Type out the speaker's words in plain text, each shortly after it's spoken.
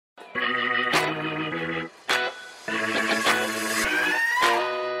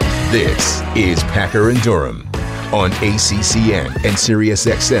This is Packer and Durham on ACCN and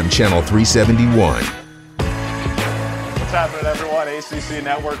SiriusXM Channel 371. What's happening, everyone? ACC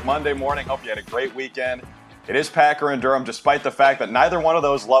Network Monday morning. Hope you had a great weekend. It is Packer and Durham, despite the fact that neither one of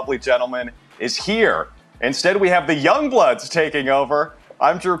those lovely gentlemen is here. Instead, we have the Youngbloods taking over.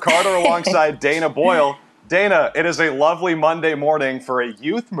 I'm Drew Carter alongside Dana Boyle. Dana, it is a lovely Monday morning for a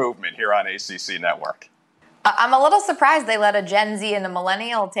youth movement here on ACC Network. I'm a little surprised they let a Gen Z and a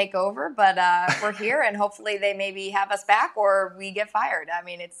millennial take over, but we're here, and hopefully they maybe have us back or we get fired. I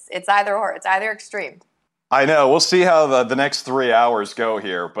mean, it's either or. It's either extreme. I know. We'll see how the next 3 hours go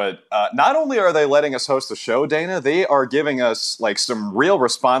here. But not only are they letting us host the show, Dana, they are giving us like some real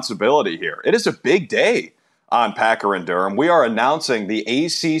responsibility here. It is a big day on Packer and Durham. We are announcing the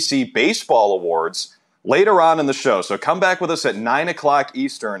ACC Baseball Awards later on in the show. So come back with us at 9 o'clock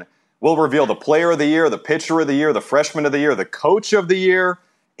Eastern. We'll reveal the player of the year, the pitcher of the year, the freshman of the year, the coach of the year,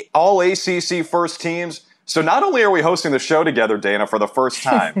 all ACC first teams. So not only are we hosting the show together, Dana, for the first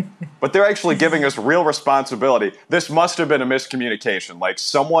time, but they're actually giving us real responsibility. This must have been a miscommunication. Like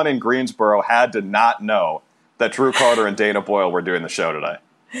someone in Greensboro had to not know that Drew Carter and Dana Boyle were doing the show today.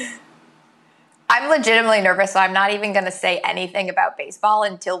 I'm legitimately nervous, so I'm not even going to say anything about baseball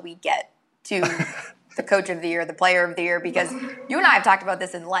until we get to the coach of the year, the player of the year, because you and I have talked about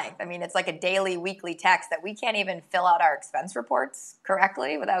this in length. I mean, it's like a daily, weekly text that we can't even fill out our expense reports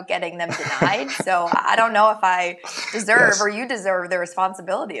correctly without getting them denied. So I don't know if I deserve or you deserve the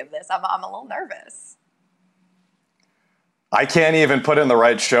responsibility of this. I'm a little nervous. I can't even put in the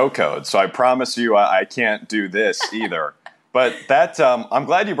right show code, so I promise you I can't do this either. But that I'm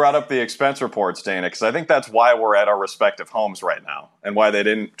glad you brought up the expense reports, Dana, because I think that's why we're at our respective homes right now and why they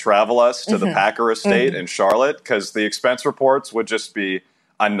didn't travel us to the Packer estate in Charlotte, because the expense reports would just be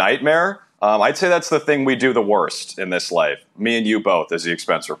a nightmare. I'd say that's the thing we do the worst in this life, me and you both, is the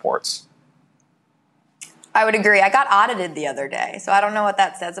expense reports. I would agree. I got audited the other day, so I don't know what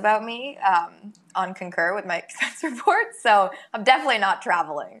that says about me on Concur with my expense reports. So I'm definitely not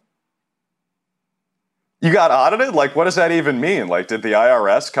traveling. You got audited? Like, what does that even mean? Like, did the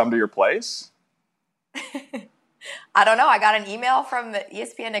IRS come to your place? I don't know. I got an email from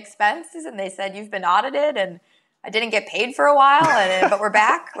ESPN Expenses, and they said, you've been audited, and I didn't get paid for a while, but we're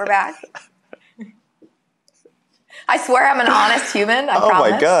back. We're back. I swear I'm an honest human. I promise. Oh,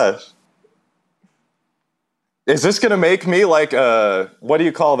 my gosh. Is this going to make me like, what do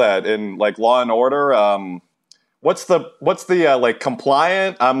you call that in, like, Law and Order? What's the like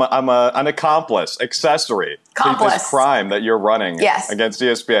compliant? I'm an accomplice, accessory to this crime that you're running against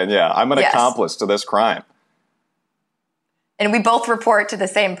ESPN. Yeah, I'm an accomplice to this crime. And we both report to the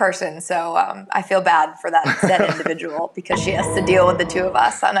same person, so I feel bad for that individual because she has to deal with the two of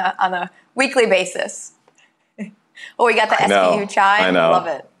us on a weekly basis. Oh, we got the SVU chime. I know. Love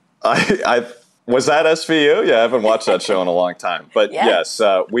it. I was that SVU? Yeah, I haven't watched that show in a long time. But yes,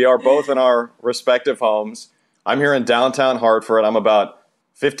 we are both in our respective homes. I'm here in downtown Hartford. I'm about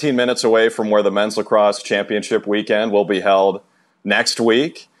 15 minutes away from where the men's lacrosse championship weekend will be held next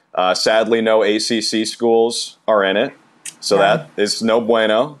week. Sadly, no ACC schools are in it, so that is no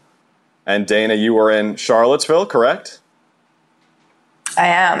bueno. And Dana, you were in Charlottesville, correct? I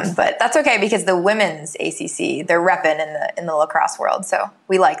am, but that's okay because the women's ACC, they're repping in the lacrosse world, so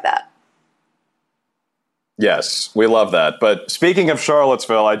we like that. Yes, we love that. But speaking of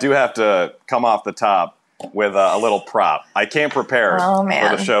Charlottesville, I do have to come off the top with a little prop. I came prepared for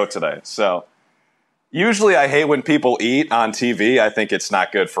the show today. So usually I hate when people eat on TV. I think it's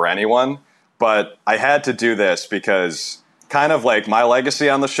not good for anyone. But I had to do this because kind of like my legacy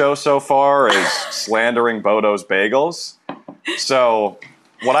on the show so far is slandering Bodo's Bagels. So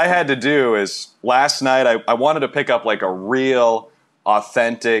what I had to do is last night I wanted to pick up like a real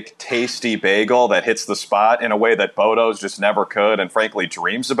authentic, tasty bagel that hits the spot in a way that Bodo's just never could and frankly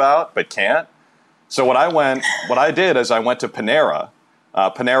dreams about but can't. So what I did is I went to Panera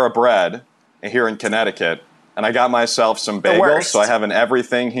Bread here in Connecticut, and I got myself some bagels. So I have an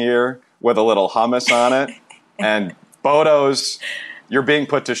everything here with a little hummus on it. And Bodo's, you're being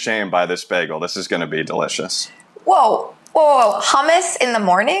put to shame by this bagel. This is going to be delicious. Whoa. Hummus in the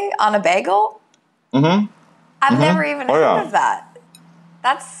morning on a bagel? Mm-hmm. I've never even heard of that.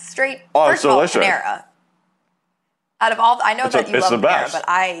 That's straight. First of all, Panera. Out of all, I know that you love Panera, but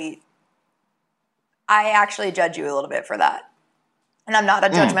I actually judge you a little bit for that. And I'm not a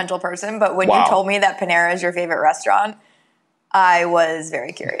judgmental person, but when you told me that Panera is your favorite restaurant, I was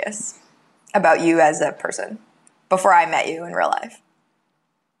very curious about you as a person before I met you in real life.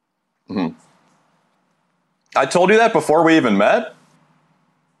 I told you that before we even met?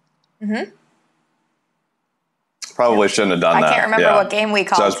 Mm-hmm. Probably shouldn't have done that. I can't remember what game we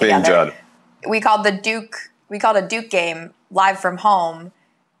called so I was being together. Judd. We called a Duke game live from home,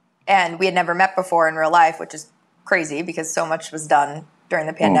 and we had never met before in real life, which is crazy because so much was done during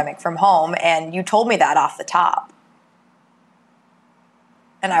the pandemic from home. And you told me that off the top.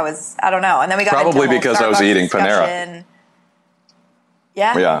 And I don't know. And then we got probably into because I was eating Panera.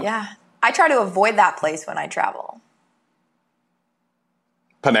 Yeah. I try to avoid that place when I travel.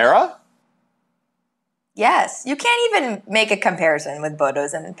 Panera? Yes. You can't even make a comparison with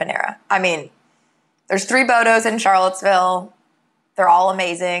Bodo's and Panera. I mean, there's 3 Bodo's in Charlottesville. They're all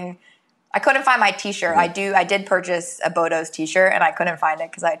amazing. I couldn't find my t-shirt. I did purchase a Bodo's t-shirt, and I couldn't find it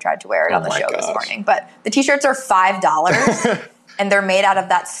because I tried to wear it on the show this morning. But the t-shirts are $5. And they're made out of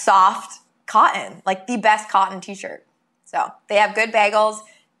that soft cotton, like the best cotton t-shirt. So they have good bagels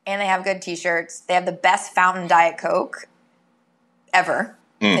and they have good t-shirts. They have the best fountain Diet Coke ever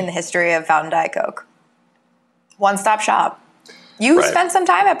in the history of fountain Diet Coke. One-stop shop. You spent some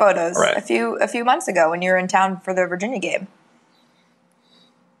time at Bodo's a few months ago when you were in town for the Virginia game.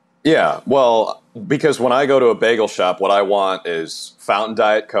 Yeah, well, because when I go to a bagel shop, what I want is fountain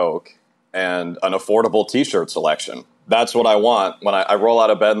Diet Coke and an affordable t-shirt selection. That's what I want. When I roll out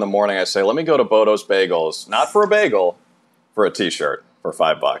of bed in the morning, I say, let me go to Bodo's Bagels, not for a bagel, for a t-shirt for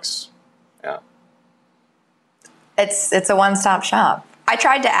 $5. Yeah. It's a one-stop shop. I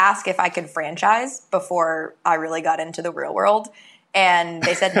tried to ask if I could franchise before I really got into the real world, and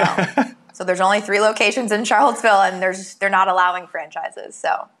they said no. So there's only 3 locations in Charlottesville, and they're not allowing franchises.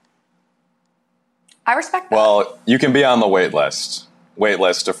 So I respect that. Well, you can be on the wait list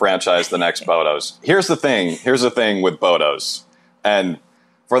to franchise the next Bodo's. Here's the thing with Bodo's. And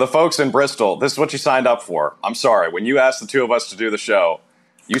for the folks in Bristol, this is what you signed up for. I'm sorry. When you asked the 2 of us to do the show,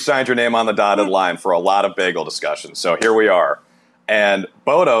 you signed your name on the dotted line for a lot of bagel discussions. So here we are. And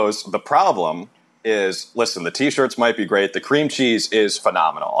Bodo's, the problem is, listen, the t-shirts might be great. The cream cheese is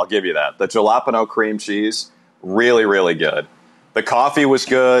phenomenal. I'll give you that. The jalapeno cream cheese, really, really good. The coffee was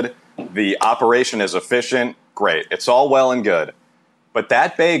good. The operation is efficient. Great. It's all well and good. But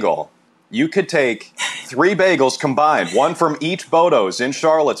that bagel, you could take 3 bagels combined, 1 from each Bodo's in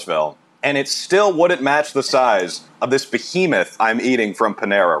Charlottesville, and it still wouldn't match the size of this behemoth I'm eating from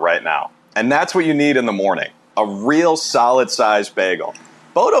Panera right now. And that's what you need in the morning, a real solid-sized bagel.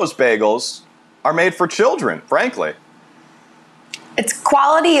 Bodo's bagels are made for children, frankly. It's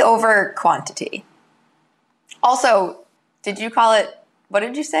quality over quantity. Also, did you call it, what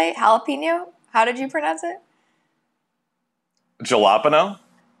did you say, jalapeno? How did you pronounce it? Jalapeno?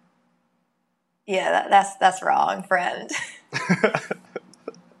 Yeah, that's wrong, friend.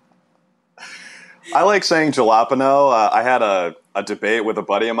 I like saying jalapeno. I had a debate with a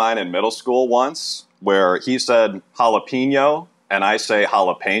buddy of mine in middle school once where he said jalapeno and I say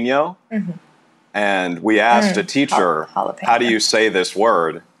jalapeno. Mm-hmm. And we asked a teacher, how do you say this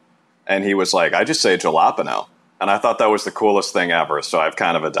word? And he was like, I just say jalapeno. And I thought that was the coolest thing ever. So I've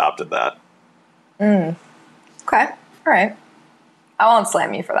kind of adopted that. Okay. All right. I won't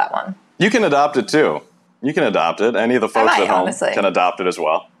slam you for that one. You can adopt it too. You can adopt it. Any of the folks at home can adopt it as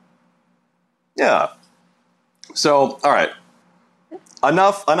well. Yeah. So, all right.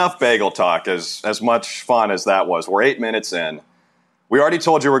 Enough bagel talk. As much fun as that was. We're 8 minutes in. We already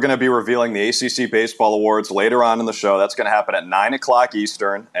told you we're going to be revealing the ACC Baseball Awards later on in the show. That's going to happen at 9 o'clock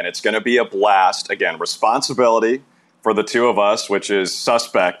Eastern, and it's going to be a blast. Again, responsibility for the 2 of us, which is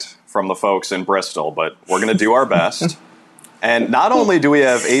suspect from the folks in Bristol, but we're going to do our best. And not only do we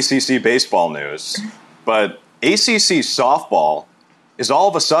have ACC baseball news, but ACC softball is all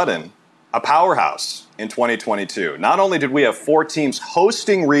of a sudden a powerhouse in 2022. Not only did we have 4 teams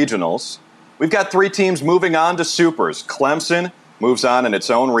hosting regionals, we've got 3 teams moving on to supers. Clemson moves on in its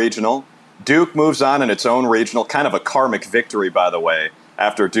own regional. Duke moves on in its own regional. Kind of a karmic victory, by the way,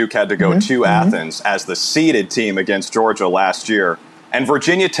 after Duke had to go to Athens as the seeded team against Georgia last year. And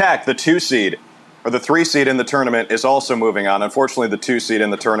Virginia Tech, the 2 seed, or the 3 seed in the tournament, is also moving on. Unfortunately, the 2 seed in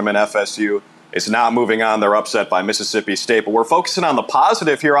the tournament, FSU, is not moving on. They're upset by Mississippi State. But we're focusing on the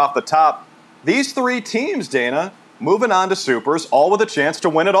positive here off the top. These 3 teams, Dana, moving on to supers, all with a chance to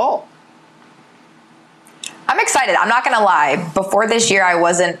win it all. I'm excited. I'm not going to lie. Before this year, I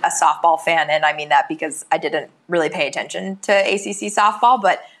wasn't a softball fan, and I mean that because I didn't really pay attention to ACC softball,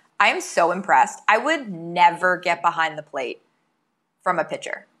 but I am so impressed. I would never get behind the plate from a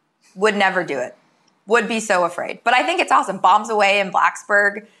pitcher. Would never do it. Would be so afraid. But I think it's awesome. Bombs away in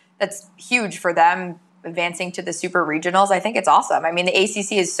Blacksburg. That's huge for them advancing to the super regionals. I think it's awesome. I mean, the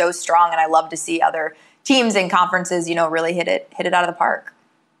ACC is so strong, and I love to see other teams and conferences, really hit it out of the park.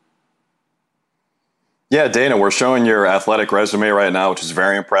 Yeah, Dana, we're showing your athletic resume right now, which is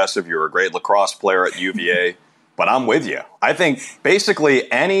very impressive. You're a great lacrosse player at UVA, but I'm with you. I think basically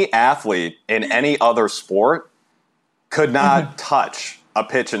any athlete in any other sport could not touch a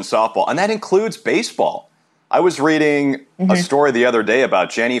pitch in softball, and that includes baseball. I was reading a story the other day about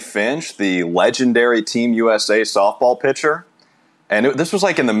Jenny Finch, the legendary Team USA softball pitcher, and this was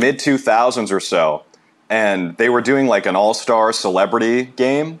like in the mid-2000s or so, and they were doing like an all-star celebrity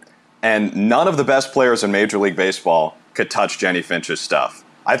game, and none of the best players in Major League Baseball could touch Jenny Finch's stuff.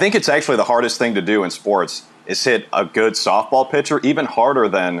 I think it's actually the hardest thing to do in sports is hit a good softball pitcher, even harder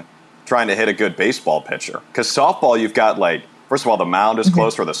than trying to hit a good baseball pitcher. Because softball, you've got like, first of all, the mound is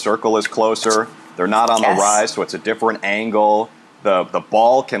closer, the circle is closer. They're not on the rise, so it's a different angle. The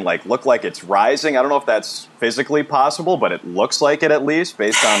ball can like look like it's rising. I don't know if that's physically possible, but it looks like it at least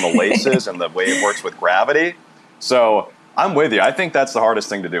based on the laces and the way it works with gravity. So I'm with you. I think that's the hardest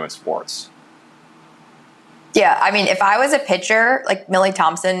thing to do in sports. Yeah, I mean, if I was a pitcher, like Millie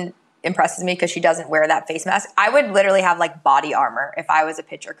Thompson impresses me because she doesn't wear that face mask. I would literally have like body armor if I was a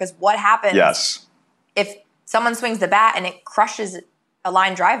pitcher. Because what happens if someone swings the bat and it crushes a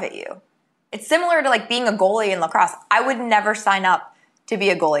line drive at you? It's similar to like being a goalie in lacrosse. I would never sign up to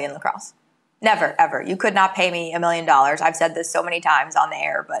be a goalie in lacrosse. Never, ever. You could not pay me $1 million. I've said this so many times on the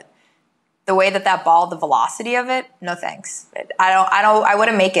air, but the way that ball, the velocity of it, no thanks. I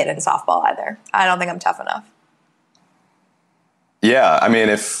wouldn't make it in softball either. I don't think I'm tough enough. Yeah, I mean,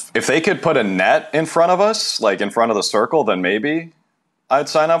 if they could put a net in front of us, like in front of the circle, then maybe I'd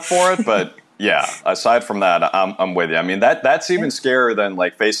sign up for it. But yeah, aside from that, I'm with you. I mean, that's even scarier than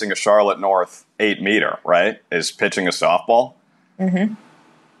like facing a Charlotte North 8-meter, right? Is pitching a softball. I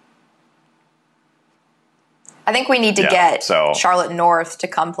think we need to get Charlotte North to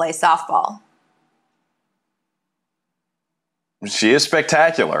come play softball. She is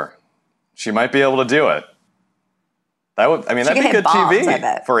spectacular. She might be able to do it. That'd be good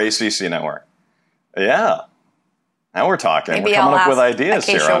TV for ACC Network. Yeah. Now we're talking. Maybe we're coming up with ideas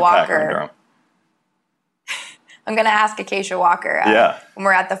Acacia here on Walker. Packer and Durham. I'm going to ask Acacia Walker when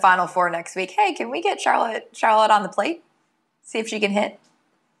we're at the Final Four next week. Hey, can we get Charlotte on the plate? See if she can hit.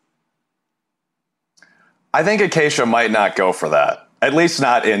 I think Acacia might not go for that. At least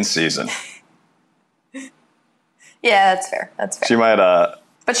not in season. Yeah, that's fair. She might.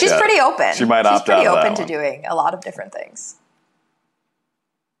 But she's pretty open. She might opt out. She's pretty open to doing a lot of different things.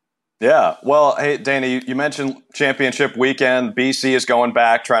 Yeah. Well, hey, Dana, you mentioned championship weekend. BC is going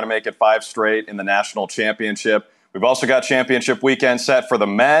back, trying to make it 5 straight in the national championship. We've also got championship weekend set for the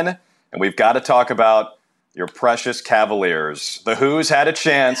men, and we've got to talk about your precious Cavaliers. The Who's had a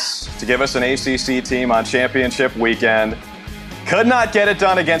chance to give us an ACC team on championship weekend. Could not get it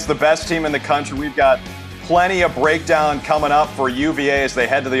done against the best team in the country. We've got plenty of breakdown coming up for UVA as they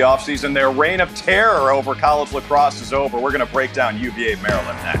head to the offseason. Their reign of terror over college lacrosse is over. We're going to break down UVA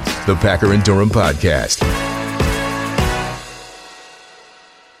Maryland next. The Packer and Durham Podcast.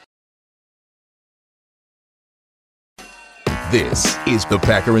 This is the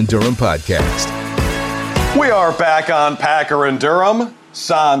Packer and Durham Podcast. We are back on Packer and Durham.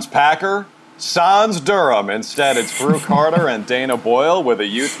 Sans Packer, Sans Durham. Instead, it's Drew Carter and Dana Boyle with a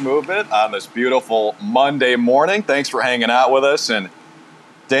youth movement on this beautiful Monday morning. Thanks for hanging out with us. And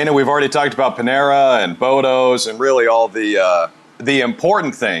Dana, we've already talked about Panera and Bodo's and really all the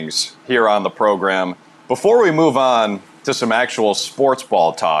important things here on the program. Before we move on to some actual sports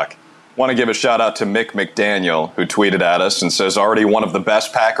ball talk, I want to give a shout out to Mick McDaniel, who tweeted at us and says, already one of the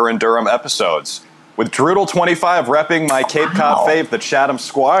best Packer and Durham episodes. With Drudel25 repping my Cape Cod fave, the Chatham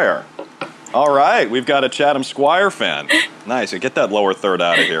Squire. All right, we've got a Chatham Squire fan. Nice. Get that lower third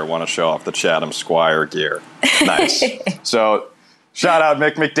out of here. Want to show off the Chatham Squire gear. Nice. So, shout out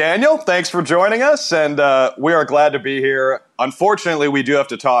Mick McDaniel. Thanks for joining us, and we are glad to be here. Unfortunately, we do have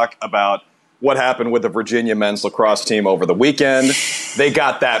to talk about what happened with the Virginia men's lacrosse team over the weekend. They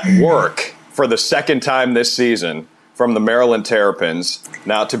got that work for the second time this season from the Maryland Terrapins.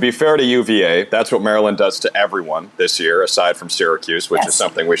 Now, to be fair to UVA, that's what Maryland does to everyone this year, aside from Syracuse, which is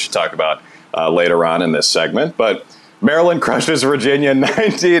something we should talk about later on in this segment. But Maryland crushes Virginia.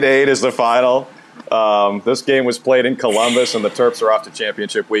 19-8 is the final. This game was played in Columbus, and the Terps are off to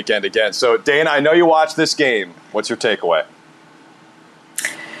championship weekend again. So, Dana, I know you watched this game. What's your takeaway?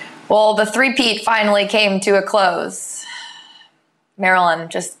 Well, the three-peat finally came to a close.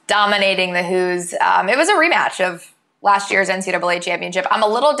 Maryland just dominating the Who's. It was a rematch of last year's NCAA championship. I'm a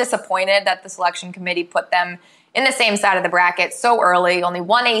little disappointed that the selection committee put them in the same side of the bracket so early. Only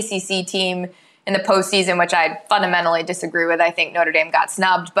one ACC team in the postseason, which I fundamentally disagree with. I think Notre Dame got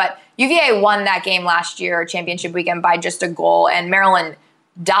snubbed. But UVA won that game last year, championship weekend, by just a goal. And Maryland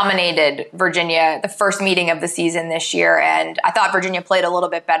dominated Virginia the first meeting of the season this year. And I thought Virginia played a little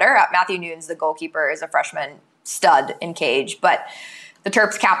bit better. Matthew Nunes, the goalkeeper, is a freshman stud in Cage. But the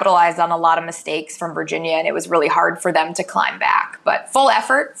Terps capitalized on a lot of mistakes from Virginia, and it was really hard for them to climb back. But full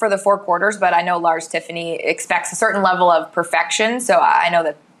effort for the 4 quarters, but I know Lars Tiffany expects a certain level of perfection. So I know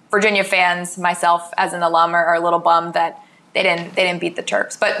that Virginia fans, myself as an alum, are a little bummed that they didn't beat the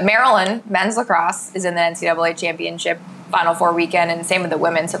Terps. But Maryland men's lacrosse is in the NCAA championship Final Four weekend, and same with the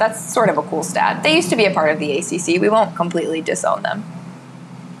women. So that's sort of a cool stat. They used to be a part of the ACC. We won't completely disown them.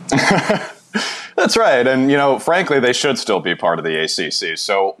 That's right. And, frankly, they should still be part of the ACC.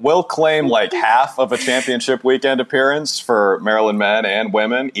 So we'll claim like half of a championship weekend appearance for Maryland men and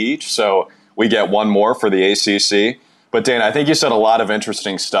women each. So we get one more for the ACC. But, Dana, I think you said a lot of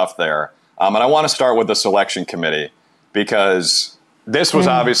interesting stuff there. And I want to start with the selection committee, because this was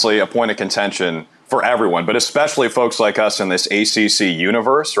obviously a point of contention for everyone, but especially folks like us in this ACC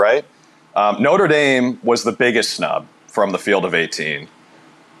universe, right? Notre Dame was the biggest snub from the field of 18.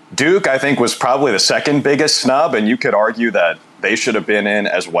 Duke, I think, was probably the second biggest snub, and you could argue that they should have been in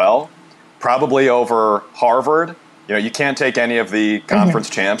as well, probably over Harvard. You can't take any of the conference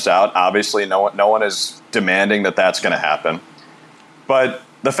champs out. Obviously, no one is demanding that that's going to happen. But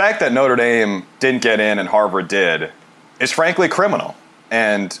the fact that Notre Dame didn't get in and Harvard did is frankly criminal.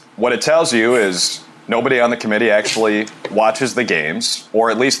 And what it tells you is nobody on the committee actually watches the games,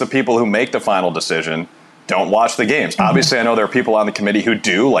 or at least the people who make the final decision don't watch the games. Obviously, I know there are people on the committee who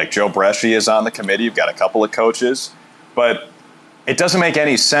do, like Joe Bresci is on the committee. You've got a couple of coaches. But it doesn't make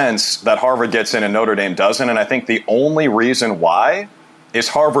any sense that Harvard gets in and Notre Dame doesn't. And I think the only reason why is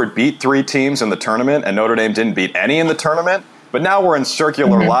Harvard beat 3 teams in the tournament and Notre Dame didn't beat any in the tournament. But now we're in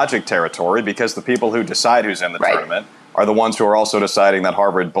circular logic territory, because the people who decide who's in the tournament are the ones who are also deciding that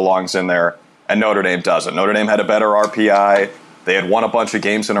Harvard belongs in there and Notre Dame doesn't. Notre Dame had a better RPI. They had won a bunch of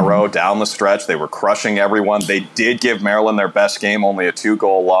games in a row down the stretch. They were crushing everyone. They did give Maryland their best game, only a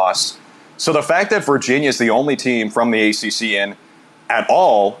 2-goal loss. So the fact that Virginia is the only team from the ACC in at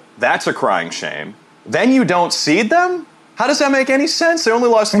all, that's a crying shame. Then you don't seed them? How does that make any sense? They only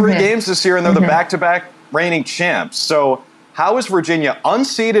lost 3 games this year, and they're the back-to-back reigning champs. So how is Virginia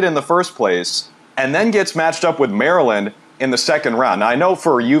unseeded in the first place and then gets matched up with Maryland in the second round? Now, I know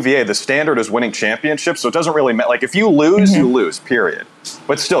for UVA, the standard is winning championships, so it doesn't really matter. Like, if you lose, you lose, period.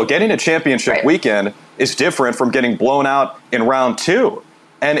 But still, getting a championship weekend is different from getting blown out in round 2.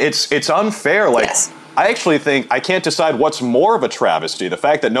 And it's unfair. Like, I actually think I can't decide what's more of a travesty, the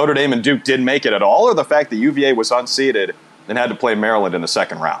fact that Notre Dame and Duke didn't make it at all, or the fact that UVA was unseeded and had to play Maryland in the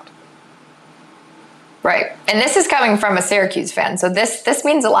second round. Right. And this is coming from a Syracuse fan. So this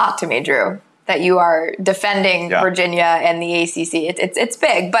means a lot to me, Drew, that you are defending Virginia and the ACC. It's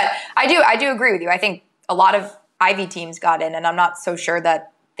big, but I do agree with you. I think a lot of Ivy teams got in, and I'm not so sure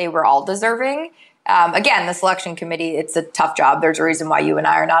that they were all deserving. Again, the selection committee, it's a tough job. There's a reason why you and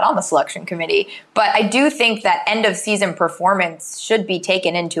I are not on the selection committee. But I do think that end-of-season performance should be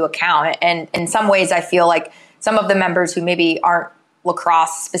taken into account. And in some ways, I feel like some of the members who maybe aren't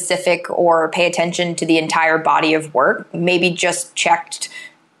lacrosse specific or pay attention to the entire body of work maybe just checked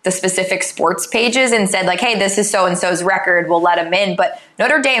the specific sports pages and said, like, hey, this is so-and-so's record, we'll let them in. But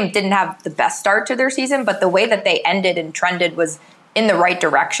Notre Dame didn't have the best start to their season, but the way that they ended and trended was in the right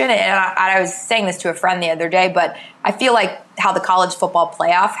direction. And I was saying this to a friend the other day, but I feel like how the college football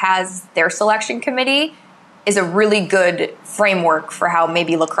playoff has their selection committee is a really good framework for how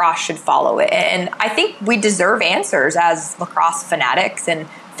maybe lacrosse should follow it. And I think we deserve answers as lacrosse fanatics and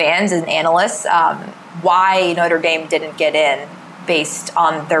fans and analysts why Notre Dame didn't get in based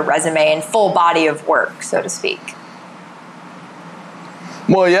on their resume and full body of work, so to speak.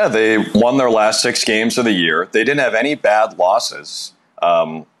 Well, yeah, they won their last 6 games of the year. They didn't have any bad losses.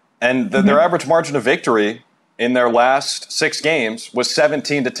 And their average margin of victory in their last 6 games was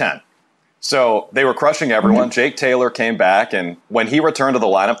 17-10. So they were crushing everyone. Jake Taylor came back, and when he returned to the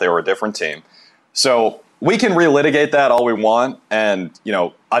lineup, they were a different team. So we can relitigate that all we want, and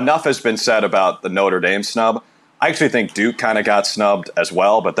enough has been said about the Notre Dame snub. I actually think Duke kind of got snubbed as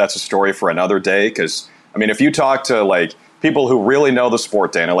well, but that's a story for another day. Because if you talk to people who really know the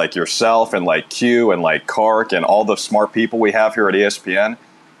sport, Dana, like yourself and like Q and like Kark and all the smart people we have here at ESPN,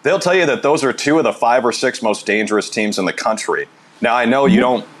 they'll tell you that those are 2 of the 5 or 6 most dangerous teams in the country. Now, I know you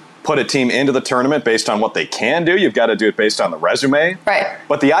don't put a team into the tournament based on what they can do. You've got to do it based on the resume. Right.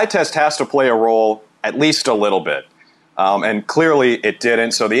 But the eye test has to play a role at least a little bit. And clearly it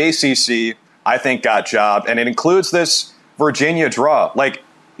didn't. So the ACC, I think, got jobbed. And it includes this Virginia draw. Like,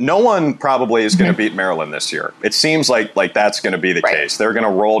 no one probably is going to beat Maryland this year. It seems like that's going to be the case. They're going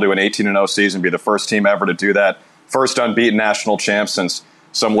to roll to an 18-0 season, be the first team ever to do that. First unbeaten national champ since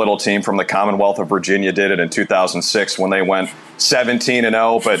some little team from the Commonwealth of Virginia did it in 2006 when they went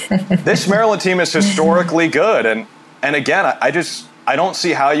 17-0. But this Maryland team is historically good. And again, I don't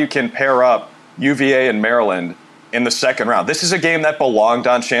see how you can pair up UVA and Maryland in the second round. This is a game that belonged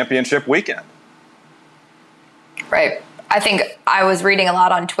on championship weekend. Right. I think I was reading a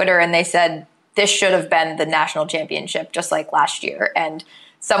lot on Twitter, and they said this should have been the national championship, just like last year. And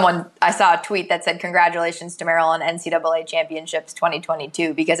I saw a tweet that said, congratulations to Maryland, NCAA championships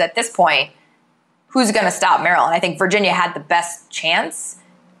 2022, because at this point, who's going to stop Maryland? I think Virginia had the best chance,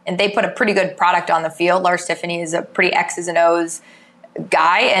 and they put a pretty good product on the field. Lars Tiffany is a pretty X's and O's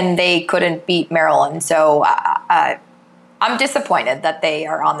guy, and they couldn't beat Maryland. So I'm disappointed that they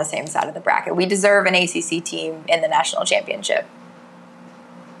are on the same side of the bracket. We deserve an ACC team in the national championship.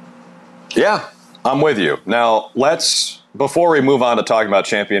 Yeah, I'm with you. Now, before we move on to talking about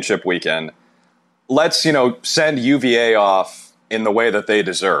championship weekend, let's, send UVA off in the way that they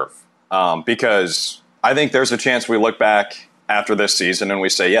deserve. Because I think there's a chance we look back after this season and we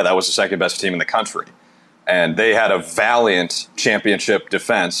say, yeah, that was the second best team in the country. And they had a valiant championship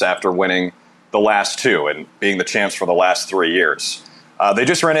defense after winning the last two and being the champs for the last 3 years. They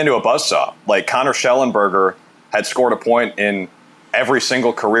just ran into a buzzsaw. Like, Connor Schellenberger had scored a point in every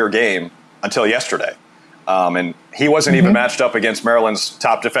single career game until yesterday. And he wasn't even matched up against Maryland's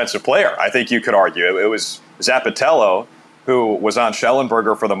top defensive player. I think you could argue it was Zapatello, who was on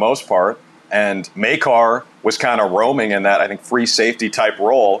Schellenberger for the most part, and Makar was kind of roaming in that, I think, free safety type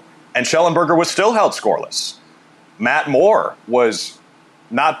role, and Schellenberger was still held scoreless. Matt Moore was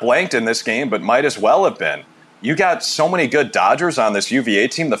not blanked in this game, but might as well have been. You got so many good Dodgers on this UVA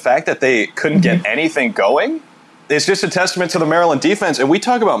team. The fact that they couldn't get anything going is just a testament to the Maryland defense. And we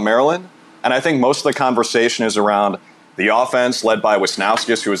talk about Maryland, and I think most of the conversation is around the offense led by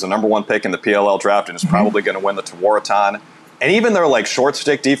Wisnauskas, who was the number one pick in the PLL draft and is probably going to win the Tewaaraton. And even their short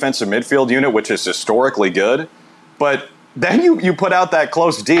stick defensive midfield unit, which is historically good. But then you put out that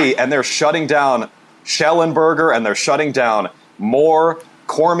close D, and they're shutting down Schellenberger, and they're shutting down Moore.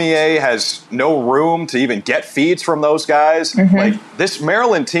 Cormier has no room to even get feeds from those guys. This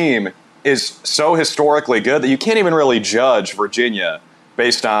Maryland team is so historically good that you can't even really judge Virginia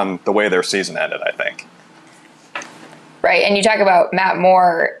based on the way their season ended, I think. Right, and you talk about Matt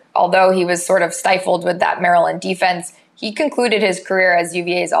Moore, although he was sort of stifled with that Maryland defense, he concluded his career as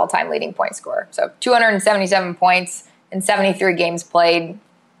UVA's all-time leading point scorer. So 277 points in 73 games played.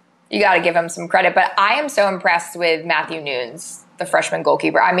 You got to give him some credit. But I am so impressed with Matthew Nunes, the freshman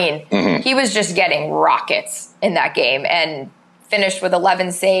goalkeeper. I mean, he was just getting rockets in that game and finished with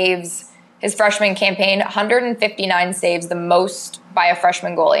 11 saves. His freshman campaign, 159 saves, the most by a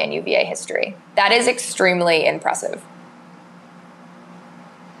freshman goalie in UVA history. That is extremely impressive.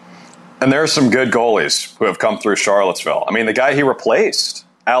 And there are some good goalies who have come through Charlottesville. I mean, the guy he replaced,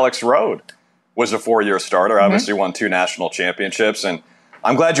 Alex Rode, was a 4-year starter, obviously won 2 national championships. And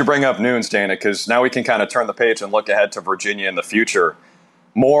I'm glad you bring up Nunes, Dana, because now we can kind of turn the page and look ahead to Virginia in the future.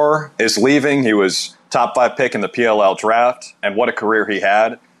 Moore is leaving. He was top 5 pick in the PLL draft, and what a career he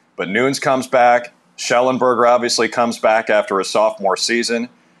had. But Nunes comes back. Schellenberger obviously comes back after his sophomore season.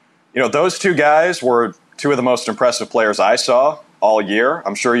 Those two guys were two of the most impressive players I saw all year.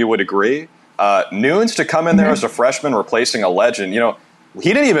 I'm sure you would agree. Nunes to come in there as a freshman replacing a legend,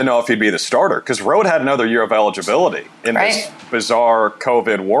 he didn't even know if he'd be the starter because Rode had another year of eligibility in this bizarre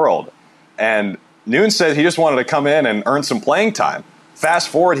COVID world. And Nunes said he just wanted to come in and earn some playing time. Fast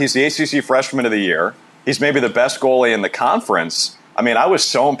forward, he's the ACC Freshman of the Year. He's maybe the best goalie in the conference. I mean, I was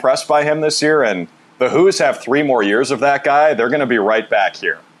so impressed by him this year, and the Hoos have 3 more years of that guy. They're going to be right back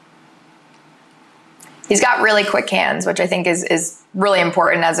here. He's got really quick hands, which I think is really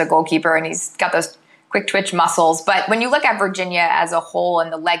important as a goalkeeper, and he's got those quick twitch muscles. But when you look at Virginia as a whole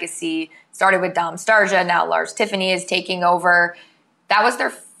and the legacy, started with Dom Starsia, now Lars Tiffany is taking over. That was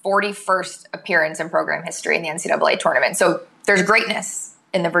their 41st appearance in program history in the NCAA tournament. So there's greatness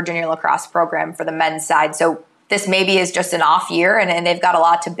in the Virginia lacrosse program for the men's side. So this maybe is just an off year, and they've got a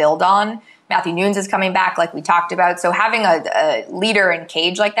lot to build on. Matthew Nunes is coming back, like we talked about. So having a leader in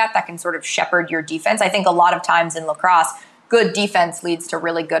cage like that can sort of shepherd your defense. I think a lot of times in lacrosse, good defense leads to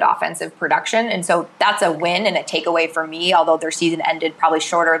really good offensive production. And so that's a win and a takeaway for me, although their season ended probably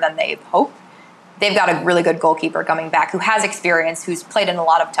shorter than they hoped. They've got a really good goalkeeper coming back who has experience, who's played in a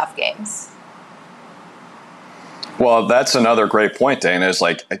lot of tough games. Well, that's another great point, Dana, is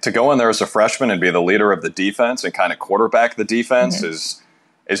to go in there as a freshman and be the leader of the defense and kind of quarterback the defense is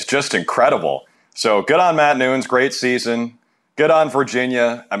just incredible. So good on Matt Nunes, great season. Good on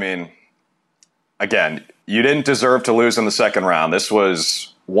Virginia. I mean, again, you didn't deserve to lose in the second round. This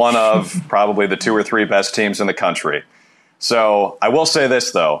was one of probably the 2 or 3 best teams in the country. So I will say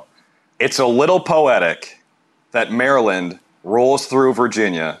this, though. It's a little poetic that Maryland rolls through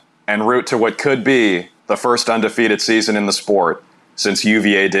Virginia en route to what could be the first undefeated season in the sport since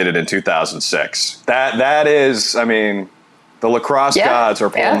UVA did it in 2006. That is, I mean, the lacrosse gods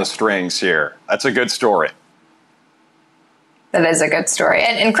are pulling the strings here. That's a good story. That is a good story.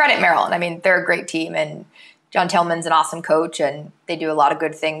 And credit Maryland. I mean, they're a great team, and John Tillman's an awesome coach, and they do a lot of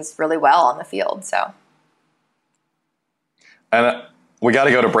good things really well on the field. So, and we got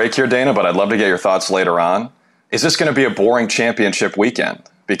to go to break here, Dana, but I'd love to get your thoughts later on. Is this going to be a boring championship weekend?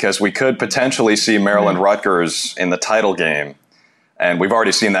 Because we could potentially see Maryland-Rutgers in the title game, and we've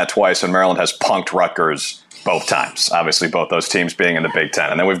already seen that twice, and Maryland has punked Rutgers both times, obviously both those teams being in the Big Ten.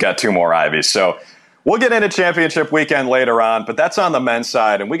 And then we've got two more Ivies. So we'll get into championship weekend later on, but that's on the men's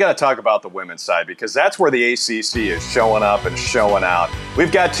side, and we got to talk about the women's side because that's where the ACC is showing up and showing out.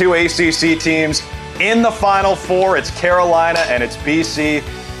 We've got two ACC teams in the Final Four. It's Carolina and it's BC,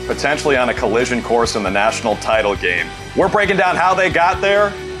 potentially on a collision course in the national title game. We're breaking down how they got there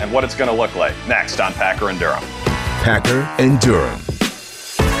and what it's going to look like next on Packer and Durham. Packer and Durham.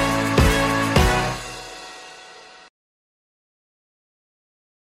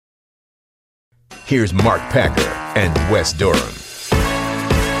 Here's Mark Packer and Wes Durham.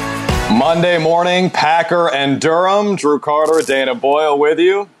 Monday morning, Packer and Durham. Drew Carter, Dana Boyle with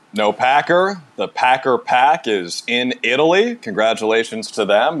you. No Packer. The Packer Pack is in Italy. Congratulations to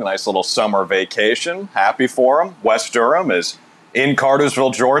them. Nice little summer vacation. Happy for them. Wes Durham is in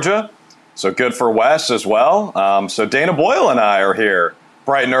Cartersville, Georgia. So good for Wes as well. So Dana Boyle and I are here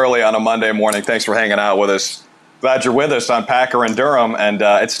bright and early on a Monday morning. Thanks for hanging out with us. Glad you're with us on Packer and Durham. And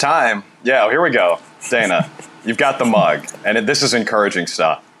it's time. Yeah, here we go. Dana, you've got the mug. And this is encouraging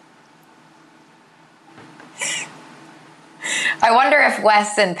stuff. I wonder if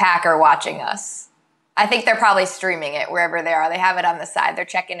Wes and Pack are watching us. I think they're probably streaming it wherever they are. They have it on the side. They're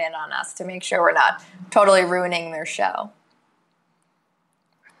checking in on us to make sure we're not totally ruining their show.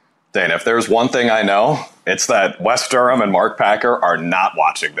 Dana, if there's one thing I know, it's that Wes Durham and Mark Packer are not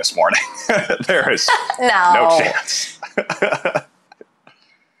watching this morning. There is no chance.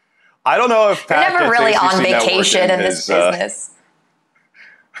 I don't know if Pack You're never really on vacation in this business.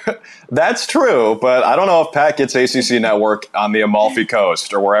 That's true, but I don't know if Pat gets ACC Network on the Amalfi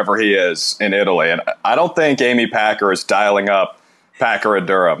Coast or wherever he is in Italy. And I don't think Amy Packer is dialing up Packer and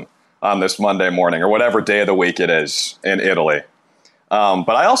Durham on this Monday morning or whatever day of the week it is in Italy.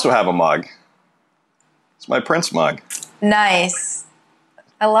 But I also have a mug. It's my Prince mug. Nice.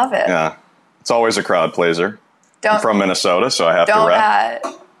 I love it. Yeah. It's always a crowd pleaser. I'm from Minnesota, so I have to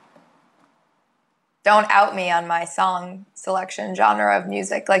rep. Don't out me on my song selection genre of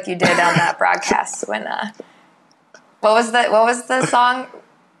music like you did on that broadcast when what was the song,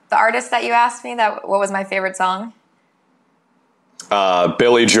 the artist that you asked me what was my favorite song?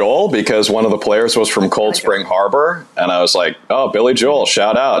 Billy Joel, because one of the players was from Cold Spring Harbor, and I was like, oh, Billy Joel,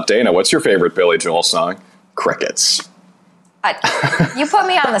 shout out. Dana, what's your favorite Billy Joel song? Crickets. You put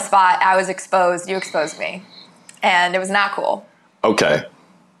me on the spot. I was exposed. You exposed me. And it was not cool. Okay.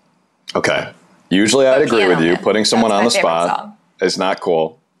 Usually I'd agree with you. Putting someone on the spot is not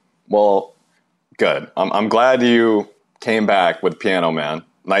cool. Well, good. I'm glad you came back with Piano Man.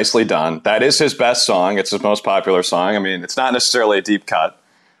 Nicely done. That is his best song. It's his most popular song. I mean, it's not necessarily a deep cut,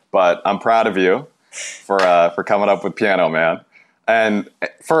 but I'm proud of you for coming up with Piano Man. And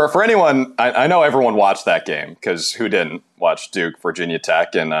for anyone, I know everyone watched that game because who didn't watch Duke, Virginia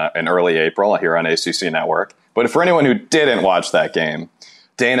Tech in early April here on ACC Network. But for anyone who didn't watch that game,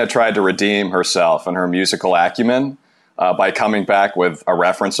 Dana tried to redeem herself and her musical acumen by coming back with a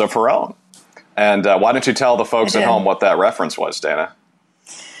reference of her own. And why don't you tell the folks at home what that reference was, Dana?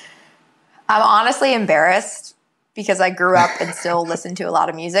 I'm honestly embarrassed because I grew up and still listen to a lot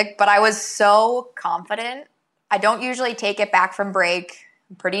of music, but I was so confident. I don't usually take it back from break.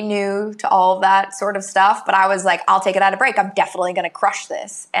 I'm pretty new to all of that sort of stuff, but I was like, I'll take it out of break. I'm definitely going to crush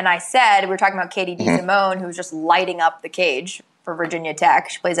this. And I said, we were talking about Katie DeSimone, who was just lighting up the cage for Virginia Tech.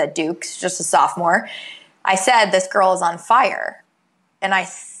 She plays at Duke. She's just a sophomore. I said, this girl is on fire. And I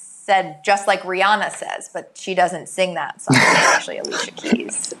said, just like Rihanna says, but she doesn't sing that song. It's actually Alicia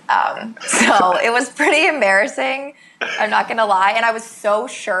Keys. So it was pretty embarrassing. I'm not going to lie. And I was so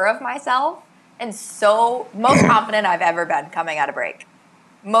sure of myself and so most confident I've ever been coming out of break.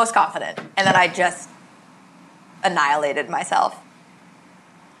 Most confident. And then I just annihilated myself.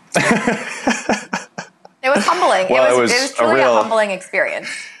 It was humbling. Well, it was truly a humbling experience.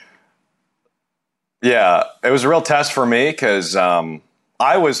 Yeah, it was a real test for me because I'm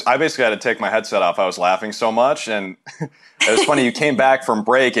I basically had to take my headset off. I was laughing so much. And it was funny. You came back from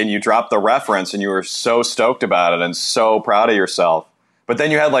break and you dropped the reference and you were so stoked about it and so proud of yourself. But then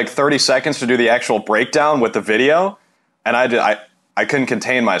you had like 30 seconds to do the actual breakdown with the video. And I couldn't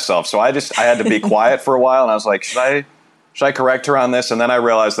contain myself. So I had to be quiet for a while. And I was like, should I correct her on this? And then I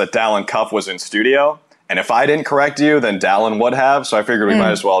realized that Dallin Cuff was in studio. And if I didn't correct you, then Dallin would have. So I figured we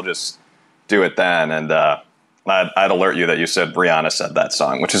might as well just do it then. And I'd alert you that you said Brianna said that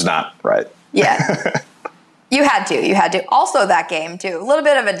song, which is not right. Yeah. You had to. Also that game, too. A little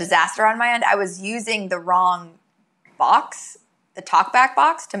bit of a disaster on my end. I was using the wrong box, the talkback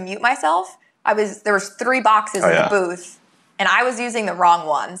box, to mute myself. There was 3 boxes in the booth, and I was using the wrong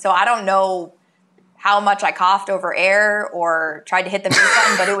one. So I don't know how much I coughed over air or tried to hit the mute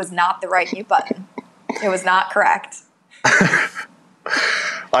button, but it was not the right mute button. It was not correct.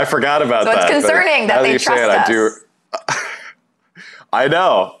 I forgot about that. So it's concerning that they trust us. I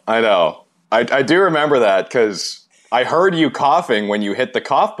know. I do remember that because I heard you coughing when you hit the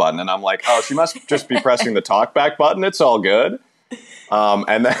cough button, and I'm like, oh, she must just be pressing the talkback button. It's all good.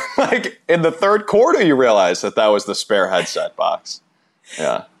 And then, like, in the third quarter, you realized that was the spare headset box.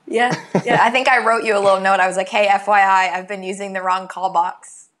 Yeah. Yeah. I think I wrote you a little note. I was like, hey, FYI, I've been using the wrong call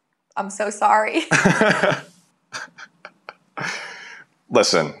box. I'm so sorry.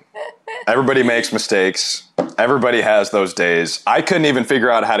 Listen, everybody makes mistakes. Everybody has those days. I couldn't even figure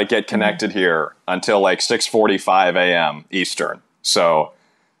out how to get connected here until like 6:45 a.m. Eastern. So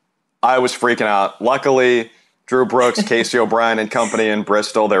I was freaking out. Luckily, Drew Brooks, Casey O'Brien and company in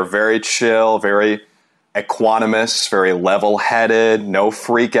Bristol, they're very chill, very equanimous, very level-headed, no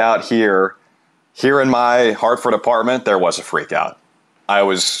freak out here. Here in my Hartford apartment, there was a freak out. I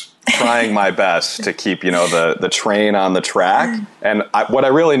was trying my best to keep, the train on the track. And what I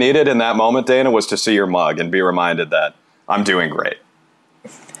really needed in that moment, Dana, was to see your mug and be reminded that I'm doing great.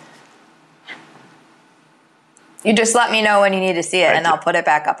 You just let me know when you need to see it, and I'll put it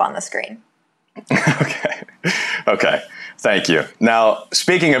back up on the screen. Okay. Thank you. Now,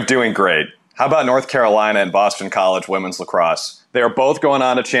 speaking of doing great, how about North Carolina and Boston College women's lacrosse? They are both going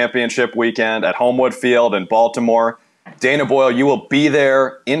on a championship weekend at Homewood Field in Baltimore. Dana Boyle, you will be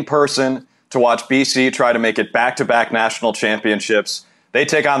there in person to watch BC try to make it back-to-back national championships. They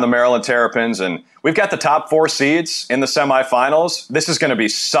take on the Maryland Terrapins, and we've got the top 4 seeds in the semifinals. This is going to be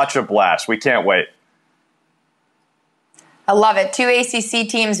such a blast. We can't wait. I love it. 2 ACC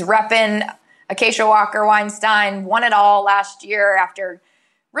teams repping. Acacia Walker-Weinstein won it all last year after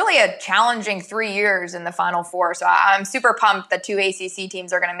really a challenging 3 years in the Final Four. So I'm super pumped that 2 ACC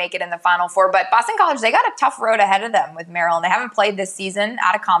teams are going to make it in the Final Four. But Boston College, they got a tough road ahead of them with Maryland. They haven't played this season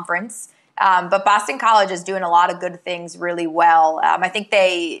out of conference. But Boston College is doing a lot of good things really well. I think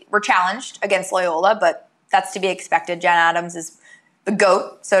they were challenged against Loyola, but that's to be expected. Jen Adams is the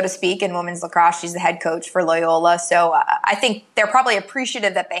GOAT, so to speak, in women's lacrosse. She's the head coach for Loyola. So I think they're probably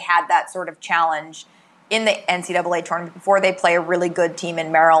appreciative that they had that sort of challenge in the NCAA tournament before they play a really good team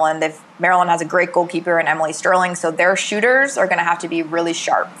in Maryland. Maryland has a great goalkeeper in Emily Sterling, so their shooters are going to have to be really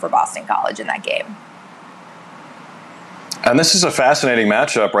sharp for Boston College in that game. And this is a fascinating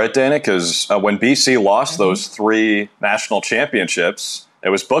matchup, right, Dana? Because when BC lost those 3 national championships, it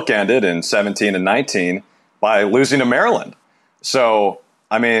was bookended in 17 and 19 by losing to Maryland. So,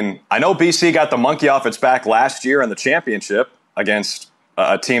 I mean, I know BC got the monkey off its back last year in the championship against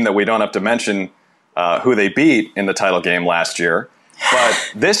a team that we don't have to mention who they beat in the title game last year.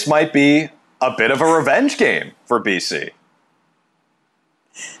 But this might be a bit of a revenge game for BC.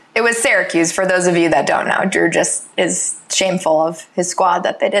 It was Syracuse, for those of you that don't know. Drew just is shameful of his squad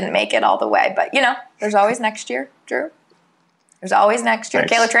that they didn't make it all the way. But, there's always next year, Drew. There's always next year.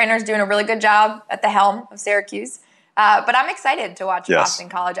 Kayla Trainer's doing a really good job at the helm of Syracuse. But I'm excited to watch Boston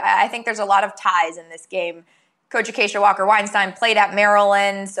College. I think there's a lot of ties in this game. Coach Acacia Walker-Weinstein played at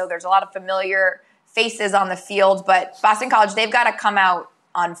Maryland, so there's a lot of familiar faces on the field. But Boston College, they've got to come out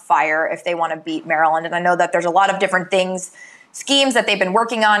on fire if they want to beat Maryland. And I know that there's a lot of different things, schemes that they've been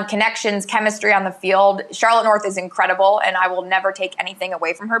working on, connections, chemistry on the field. Charlotte North is incredible, and I will never take anything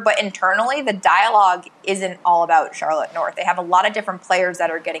away from her. But internally, the dialogue isn't all about Charlotte North. They have a lot of different players that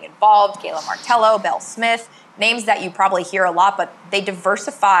are getting involved. Kayla Martello, Belle Smith, names that you probably hear a lot, but they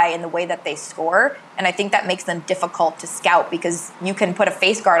diversify in the way that they score. And I think that makes them difficult to scout because you can put a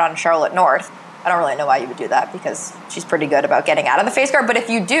face guard on Charlotte North. I don't really know why you would do that because she's pretty good about getting out of the face guard. But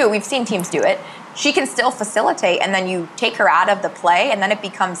if you do, we've seen teams do it, she can still facilitate, and then you take her out of the play, and then it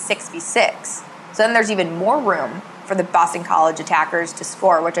becomes 6v6. So then there's even more room for the Boston College attackers to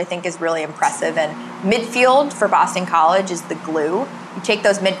score, which I think is really impressive. And midfield for Boston College is the glue. You take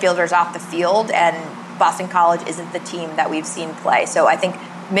those midfielders off the field, and Boston College isn't the team that we've seen play. So I think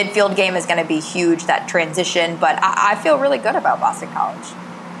midfield game is going to be huge, that transition. But I feel really good about Boston College.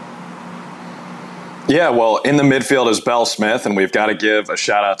 Yeah, well, in the midfield is Belle Smith, and we've got to give a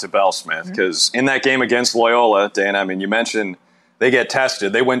shout-out to Belle Smith because in that game against Loyola, Dana, I mean, you mentioned they get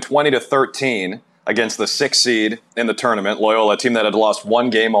tested. They win 20-13 against the 6th seed in the tournament, Loyola, a team that had lost one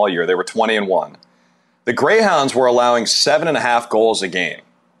game all year. They were 20-1. The Greyhounds were allowing 7.5 goals a game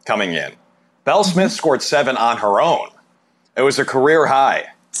coming in. Belle Smith scored 7 on her own. It was a career high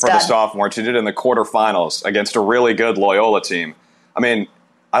for the sophomore. She did it in the quarterfinals against a really good Loyola team. I mean,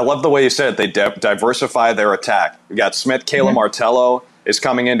 I love the way you said it. They diversify their attack. You got Smith. Kayla Martello is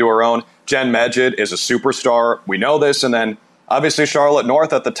coming into her own. Jen Medjid is a superstar. We know this. And then, obviously, Charlotte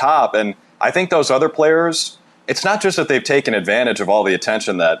North at the top. And I think those other players, it's not just that they've taken advantage of all the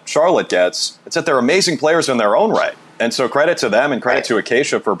attention that Charlotte gets. It's that they're amazing players in their own right. And so credit to them and credit to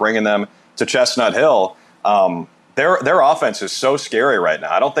Acacia for bringing them to Chestnut Hill. Their offense is so scary right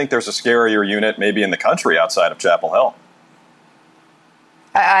now. I don't think there's a scarier unit maybe in the country outside of Chapel Hill.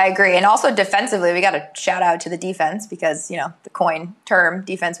 I agree. And also defensively, we got to shout out to the defense because, the coin term,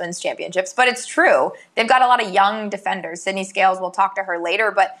 defense wins championships. But it's true. They've got a lot of young defenders. Sydney Scales, we'll talk to her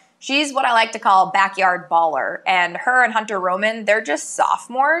later, but she's what I like to call a backyard baller. And her and Hunter Roman, they're just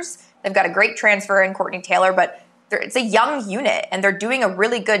sophomores. They've got a great transfer in Courtney Taylor, but it's a young unit, and they're doing a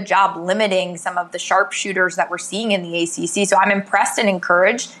really good job limiting some of the sharpshooters that we're seeing in the ACC. So I'm impressed and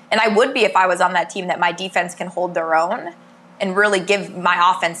encouraged, and I would be if I was on that team, that my defense can hold their own and really give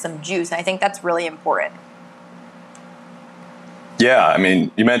my offense some juice. And I think that's really important. Yeah, I mean,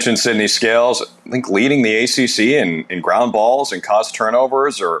 you mentioned Sydney Scales. I think leading the ACC in ground balls and caused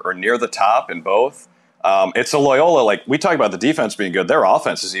turnovers or near the top in both. It's a Loyola, like we talk about the defense being good. Their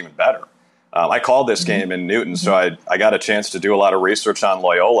offense is even better. I called this game in Newton, so I got a chance to do a lot of research on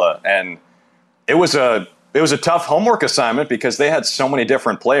Loyola. And it was a tough homework assignment because they had so many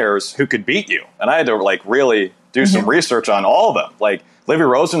different players who could beat you. And I had to really do some research on all of them. Like Livy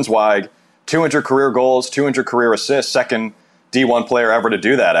Rosenzweig, 200 career goals, 200 career assists, second D1 player ever to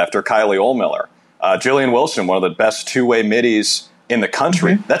do that after Kylie Ohlmiller. Jillian Wilson, one of the best two-way middies in the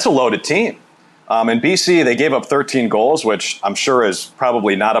country. That's a loaded team. In BC, they gave up 13 goals, which I'm sure is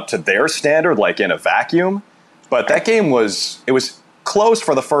probably not up to their standard, like in a vacuum. But that game was close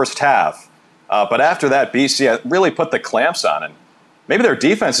for the first half. But after that, BC really put the clamps on it. Maybe their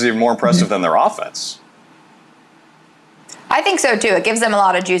defense is even more impressive than their offense. I think so, too. It gives them a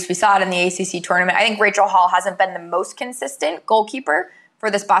lot of juice. We saw it in the ACC tournament. I think Rachel Hall hasn't been the most consistent goalkeeper for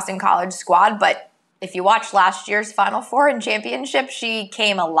this Boston College squad, but if you watch last year's Final Four and championship, she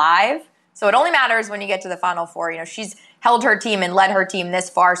came alive. So it only matters when you get to the Final Four. She's held her team and led her team this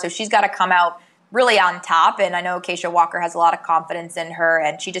far, so she's got to come out really on top. And I know Acacia Walker has a lot of confidence in her,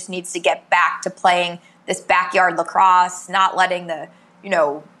 and she just needs to get back to playing this backyard lacrosse, not letting the,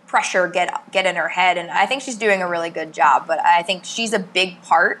 pressure get in her head. And I think she's doing a really good job. But I think she's a big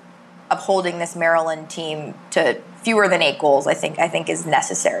part of holding this Maryland team to fewer than 8 goals. I think is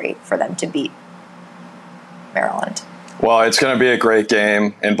necessary for them to beat Maryland. Well, it's going to be a great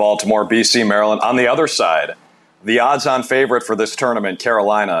game in Baltimore, BC, Maryland. On the other side, the odds-on favorite for this tournament,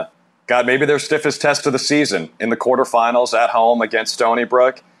 Carolina, got maybe their stiffest test of the season in the quarterfinals at home against Stony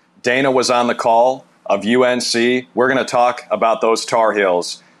Brook. Dana was on the call of UNC. We're going to talk about those Tar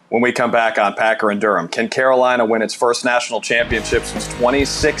Heels when we come back on Packer and Durham. Can Carolina win its first national championship since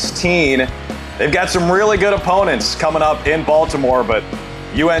 2016? They've got some really good opponents coming up in Baltimore, but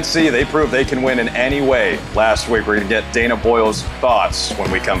UNC, they proved they can win in any way last week. We're going to get Dana Boyle's thoughts when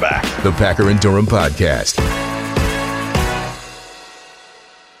we come back. The Packer and Durham Podcast.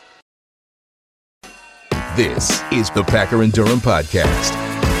 This is the Packer and Durham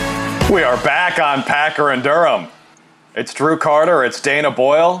Podcast. We are back on Packer and Durham. It's Drew Carter, it's Dana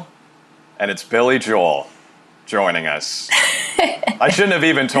Boyle, and it's Billy Joel joining us. I shouldn't have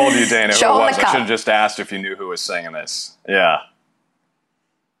even told you, Dana, who it was. I should have just asked if you knew who was singing this. Yeah.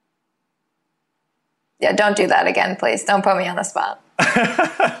 Yeah, don't do that again, please. Don't put me on the spot.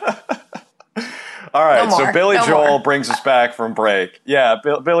 All right, so Billy Joel brings us back from break. Yeah,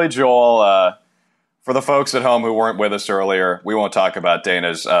 Billy Joel, for the folks at home who weren't with us earlier, we won't talk about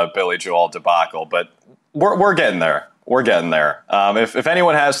Dana's Billy Joel debacle, but we're getting there. We're getting there. If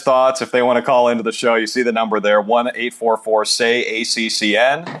anyone has thoughts, if they want to call into the show, you see the number there,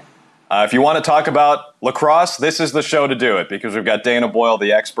 1-844-SAY-ACCN. If you want to talk about lacrosse, this is the show to do it because we've got Dana Boyle,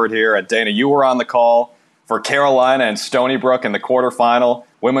 the expert here. And Dana, you were on the call for Carolina and Stony Brook in the quarterfinal.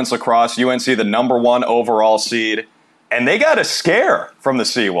 Women's lacrosse, UNC, the number 1 overall seed. And they got a scare from the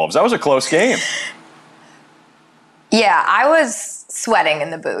Seawolves. That was a close game. Yeah, I was sweating in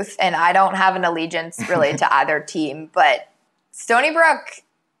the booth, and I don't have an allegiance really to either team, but Stony Brook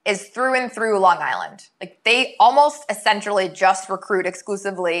is through and through Long Island. Like, they almost essentially just recruit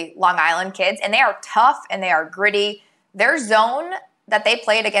exclusively Long Island kids, and they are tough and they are gritty. Their zone that they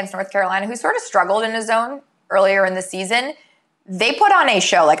played against North Carolina, who sort of struggled in a zone earlier in the season, they put on a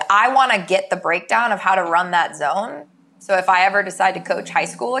show. Like, I want to get the breakdown of how to run that zone. So if I ever decide to coach high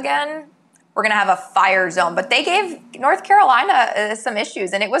school again, we're going to have a fire zone. But they gave North Carolina some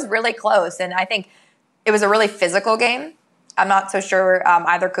issues, and it was really close. And I think it was a really physical game. I'm not so sure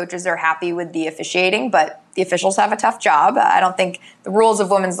either coaches are happy with the officiating, but the officials have a tough job. I don't think the rules of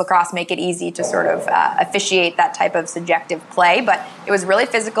women's lacrosse make it easy to sort of officiate that type of subjective play. But it was really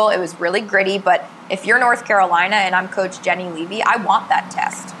physical. It was really gritty. But if you're North Carolina and I'm Coach Jenny Levy, I want that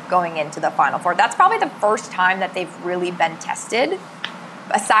test going into the Final Four. That's probably the first time that they've really been tested.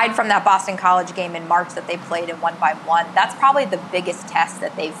 Aside from that Boston College game in March that they played in 1-by-1, that's probably the biggest test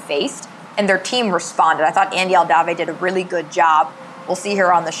that they've faced. And their team responded. I thought Andy Aldave did a really good job. We'll see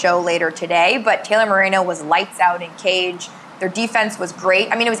her on the show later today. But Taylor Moreno was lights out in cage. Their defense was great.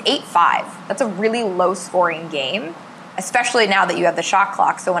 I mean, it was 8-5. That's a really low-scoring game, especially now that you have the shot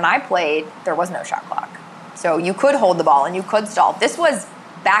clock. So when I played, there was no shot clock. So you could hold the ball and you could stall. This was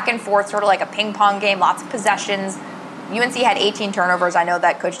back and forth, sort of like a ping-pong game, lots of possessions. UNC had 18 turnovers. I know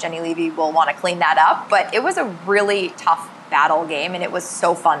that Coach Jenny Levy will want to clean that up. But it was a really tough battle game, and it was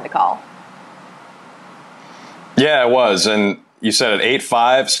so fun to call. Yeah, it was. And you said at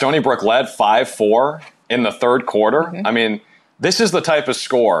 8-5, Stony Brook led 5-4 in the third quarter. Mm-hmm. I mean, this is the type of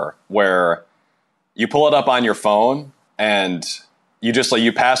score where you pull it up on your phone and you just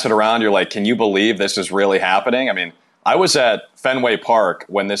you pass it around. You're like, can you believe this is really happening? I mean, I was at Fenway Park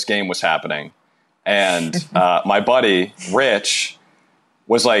when this game was happening. And my buddy, Rich,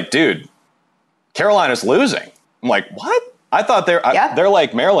 was like, dude, Carolina's losing. I'm like, what? I thought they're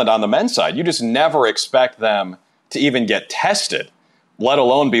like Maryland on the men's side. You just never expect them to even get tested, let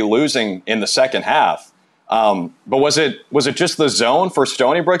alone be losing in the second half. But was it just the zone for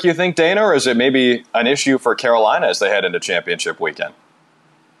Stony Brook, you think, Dana, or is it maybe an issue for Carolina as they head into championship weekend?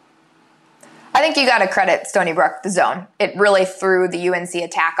 I think you got to credit Stony Brook, the zone. It really threw the UNC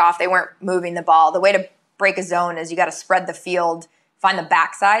attack off. They weren't moving the ball. The way to break a zone is you got to spread the field, find the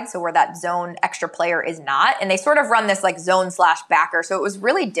backside, so where that zone extra player is not. And they sort of run this like zone/backer. So it was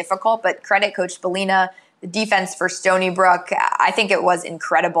really difficult, but credit Coach Spallina. The defense for Stony Brook, I think it was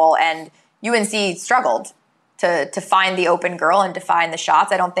incredible. And UNC struggled to find the open girl and to find the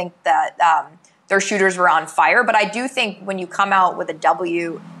shots. I don't think that their shooters were on fire. But I do think when you come out with a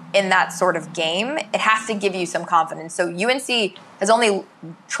W in that sort of game, it has to give you some confidence. So UNC has only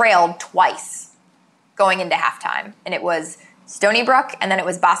trailed twice going into halftime. And it was Stony Brook, and then it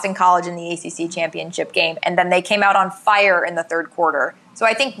was Boston College in the ACC championship game. And then they came out on fire in the third quarter. So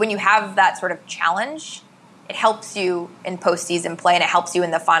I think when you have that sort of challenge, it helps you in postseason play, and it helps you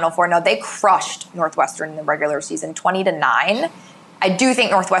in the Final Four. No, they crushed Northwestern in the regular season, 20-9. I do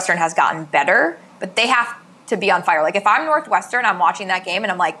think Northwestern has gotten better, but they have to be on fire. Like, if I'm Northwestern, I'm watching that game,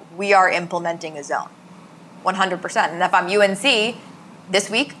 and I'm like, we are implementing a zone, 100%. And if I'm UNC this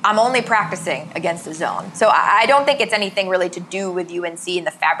week, I'm only practicing against the zone. So I don't think it's anything really to do with UNC and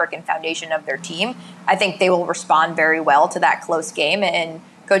the fabric and foundation of their team. I think they will respond very well to that close game, and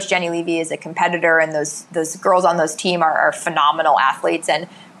Coach Jenny Levy is a competitor, and those girls on those team are phenomenal athletes. And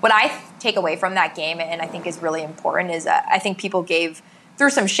what I take away from that game, and I think is really important, is I think people threw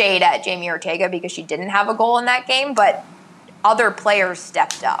some shade at Jamie Ortega because she didn't have a goal in that game, but other players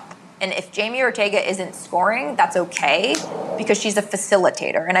stepped up. And if Jamie Ortega isn't scoring, that's okay, because she's a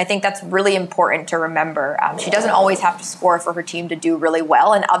facilitator. And I think that's really important to remember. She doesn't always have to score for her team to do really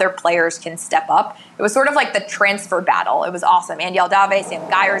well, and other players can step up. It was sort of like the transfer battle. It was awesome. Andy Aldave, Sam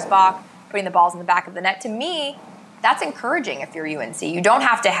Geiersbach, putting the balls in the back of the net. To me, that's encouraging if you're UNC. You don't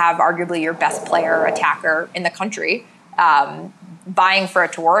have to have arguably your best player or attacker in the country vying for a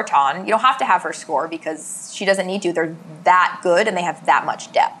Tewaaraton. You don't have to have her score because she doesn't need to. They're that good, and they have that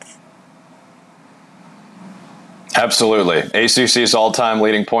much depth. Absolutely. ACC's all-time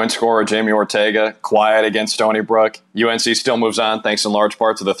leading point scorer, Jamie Ortega, quiet against Stony Brook. UNC still moves on thanks in large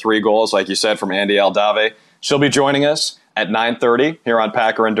part to the 3 goals, like you said, from Andy Aldave. She'll be joining us at 9:30 here on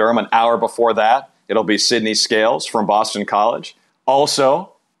Packer and Durham. An hour before that, it'll be Sydney Scales from Boston College.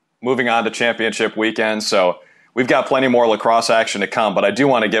 Also, moving on to championship weekend, so we've got plenty more lacrosse action to come, but I do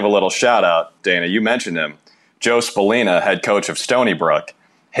want to give a little shout-out, Dana. You mentioned him. Joe Spallina, head coach of Stony Brook.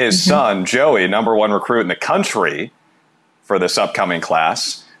 His son, Joey, #1 recruit in the country for this upcoming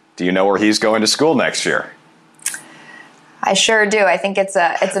class. Do you know where he's going to school next year? I sure do. I think it's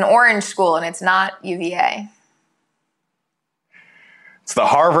an orange school, and it's not UVA. It's the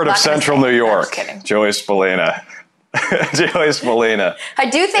Harvard of Central New York. Joey Spallina. Joey Spallina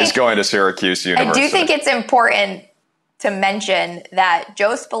is going to Syracuse University. I do think it's important to mention that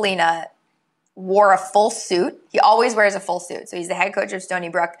Joe Spallina wore a full suit. He always wears a full suit. So he's the head coach of Stony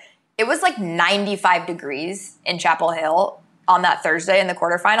Brook. It was like 95 degrees in Chapel Hill on that Thursday in the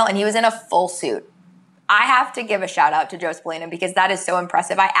quarterfinal, and he was in a full suit. I have to give a shout out to Joe Spallina because that is so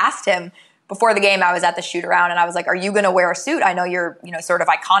impressive. I asked him before the game, I was at the shoot around, and I was like, are you going to wear a suit? I know you're, sort of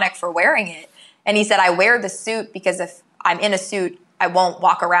iconic for wearing it. And he said, I wear the suit because if I'm in a suit, I won't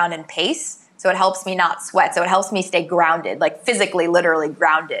walk around and pace. So it helps me not sweat. So it helps me stay grounded, like physically, literally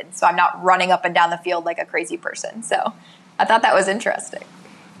grounded. So I'm not running up and down the field like a crazy person. So I thought that was interesting.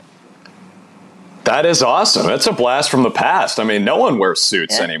 That is awesome. It's a blast from the past. I mean, no one wears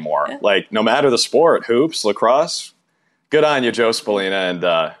suits anymore. Yeah. Like, no matter the sport, hoops, lacrosse. Good on you, Joe Spallina.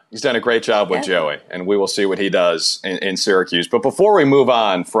 And he's done a great job with Joey. And we will see what he does in Syracuse. But before we move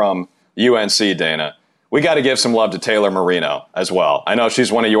on from UNC, Dana, we got to give some love to Taylor Marino as well. I know she's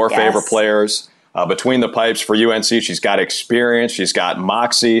one of your favorite players. Between the pipes for UNC, she's got experience. She's got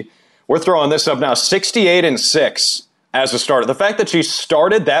moxie. We're throwing this up now, 68-6 as a starter. The fact that she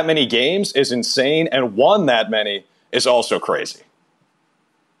started that many games is insane, and won that many is also crazy.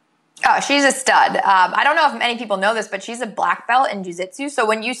 Oh, she's a stud. I don't know if many people know this, but she's a black belt in jiu-jitsu. So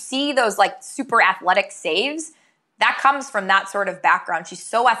when you see those like super athletic saves, that comes from that sort of background. She's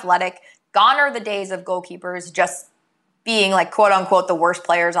so athletic. Gone are the days of goalkeepers just being like, quote unquote, the worst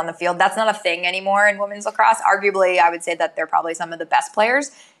players on the field. That's not a thing anymore in women's lacrosse. Arguably, I would say that they're probably some of the best players.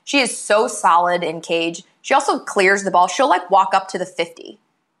 She is so solid in cage. She also clears the ball. She'll like walk up to the 50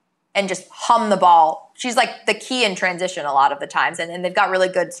 and just hum the ball. She's like the key in transition a lot of the times. And they've got really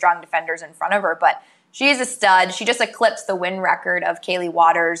good, strong defenders in front of her. But she is a stud. She just eclipsed the win record of Kaylee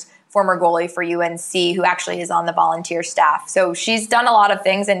Waters, former goalie for UNC, who actually is on the volunteer staff. So she's done a lot of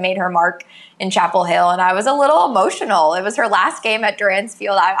things and made her mark in Chapel Hill. And I was a little emotional. It was her last game at Durant's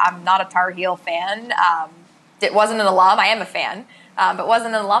Field. I'm not a Tar Heel fan. It wasn't an alum. I am a fan, but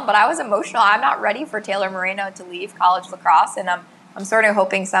wasn't an alum. But I was emotional. I'm not ready for Taylor Marino to leave college lacrosse. And I'm sort of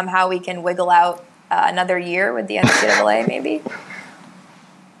hoping somehow we can wiggle out another year with the NCAA maybe.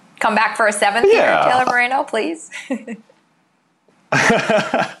 Come back for a 7th year, Taylor Marino, please.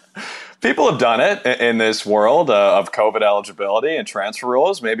 People have done it in this world of COVID eligibility and transfer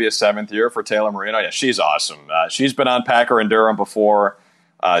rules. Maybe a 7th year for Taylor Marino. Yeah, she's awesome. She's been on Packer and Durham before.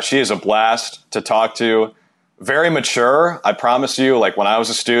 She is a blast to talk to. Very mature. I promise you, like when I was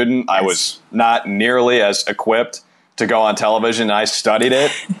a student, I was not nearly as equipped to go on television. I studied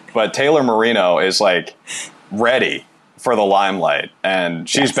it. But Taylor Marino is like ready for the limelight. And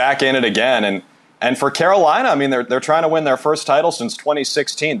she's back in it again. And for Carolina, I mean, they're trying to win their first title since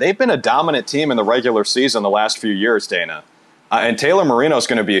 2016. They've been a dominant team in the regular season the last few years, Dana. And Taylor Marino is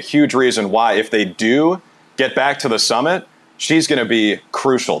going to be a huge reason why, if they do get back to the summit, she's going to be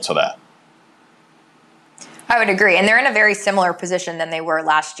crucial to that. I would agree. And they're in a very similar position than they were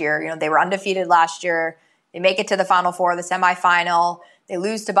last year. You know, they were undefeated last year. They make it to the Final Four, the semifinal. They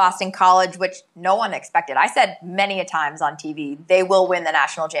lose to Boston College, which no one expected. I said many a times on TV, they will win the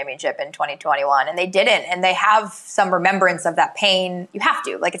national championship in 2021, and they didn't. And they have some remembrance of that pain. You have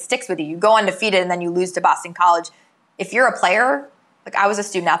to. Like, it sticks with you. You go undefeated, and then you lose to Boston College. If you're a player, like I was a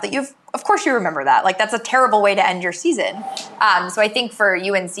student athlete, of course you remember that. Like, that's a terrible way to end your season. So I think for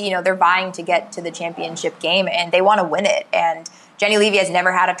UNC, they're vying to get to the championship game, and they want to win it. And Jenny Levy has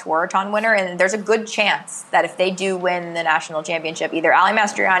never had a Tewaaraton winner, and there's a good chance that if they do win the national championship, either Ali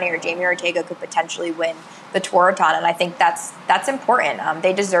Mastriani or Jamie Ortega could potentially win the Tewaaraton, and I think that's important.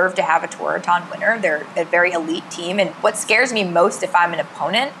 They deserve to have a Tewaaraton winner. They're a very elite team, and what scares me most if I'm an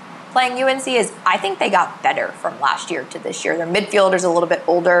opponent playing UNC is I think they got better from last year to this year. Their midfielder is a little bit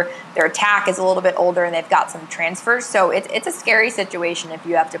older, their attack is a little bit older, and they've got some transfers, so it's a scary situation if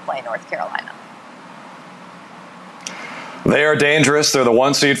you have to play North Carolina. They are dangerous. They're the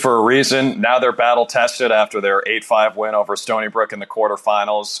 1 seed for a reason. Now they're battle-tested after their 8-5 win over Stony Brook in the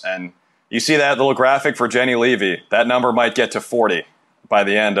quarterfinals. And you see that little graphic for Jenny Levy. That number might get to 40 by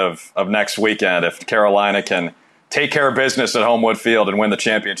the end of next weekend if Carolina can take care of business at Homewood Field and win the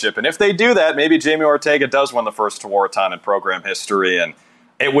championship. And if they do that, maybe Jamie Ortega does win the first Tewaaraton in program history. And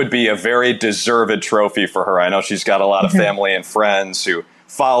it would be a very deserved trophy for her. I know she's got a lot of family and friends who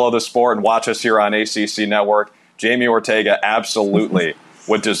follow the sport and watch us here on ACC Network. Jamie Ortega absolutely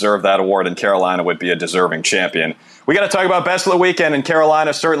would deserve that award, and Carolina would be a deserving champion. We got to talk about Best of the Weekend, and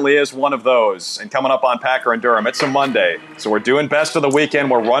Carolina certainly is one of those. And coming up on Packer and Durham, it's a Monday, so we're doing Best of the Weekend.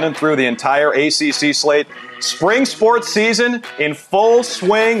 We're running through the entire ACC slate. Spring sports season in full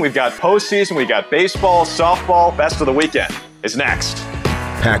swing. We've got postseason, we've got baseball, softball. Best of the Weekend is next.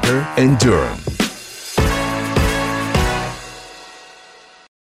 Packer and Durham.